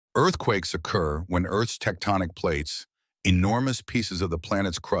Earthquakes occur when Earth's tectonic plates, enormous pieces of the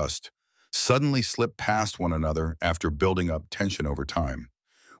planet's crust, suddenly slip past one another after building up tension over time.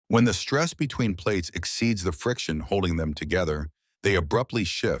 When the stress between plates exceeds the friction holding them together, they abruptly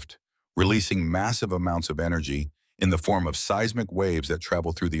shift, releasing massive amounts of energy in the form of seismic waves that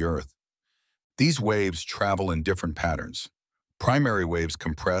travel through the Earth. These waves travel in different patterns. Primary waves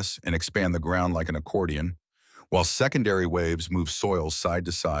compress and expand the ground like an accordion, while secondary waves move soil side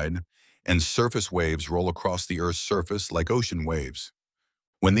to side, and surface waves roll across the Earth's surface like ocean waves.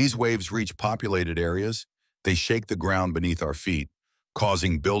 When these waves reach populated areas, they shake the ground beneath our feet,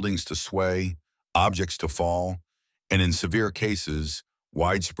 causing buildings to sway, objects to fall, and in severe cases,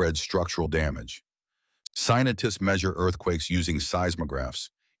 widespread structural damage. Scientists measure earthquakes using seismographs,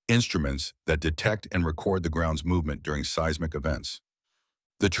 instruments that detect and record the ground's movement during seismic events.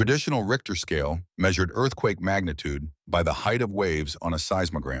 The traditional Richter scale measured earthquake magnitude by the height of waves on a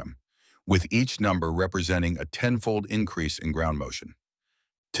seismogram, with each number representing a tenfold increase in ground motion.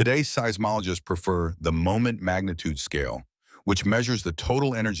 Today, seismologists prefer the moment magnitude scale, which measures the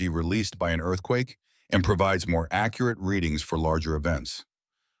total energy released by an earthquake and provides more accurate readings for larger events.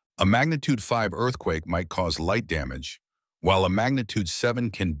 A magnitude 5 earthquake might cause light damage, while a magnitude 7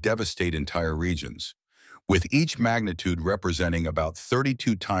 can devastate entire regions, with each magnitude representing about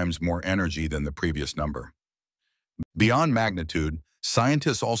 32 times more energy than the previous number. Beyond magnitude,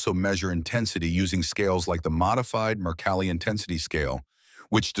 scientists also measure intensity using scales like the modified Mercalli intensity scale,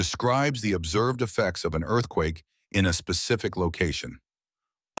 which describes the observed effects of an earthquake in a specific location.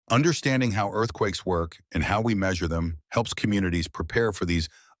 Understanding how earthquakes work and how we measure them helps communities prepare for these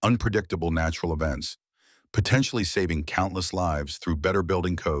unpredictable natural events, potentially saving countless lives through better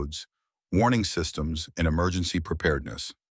building codes, warning systems, and emergency preparedness.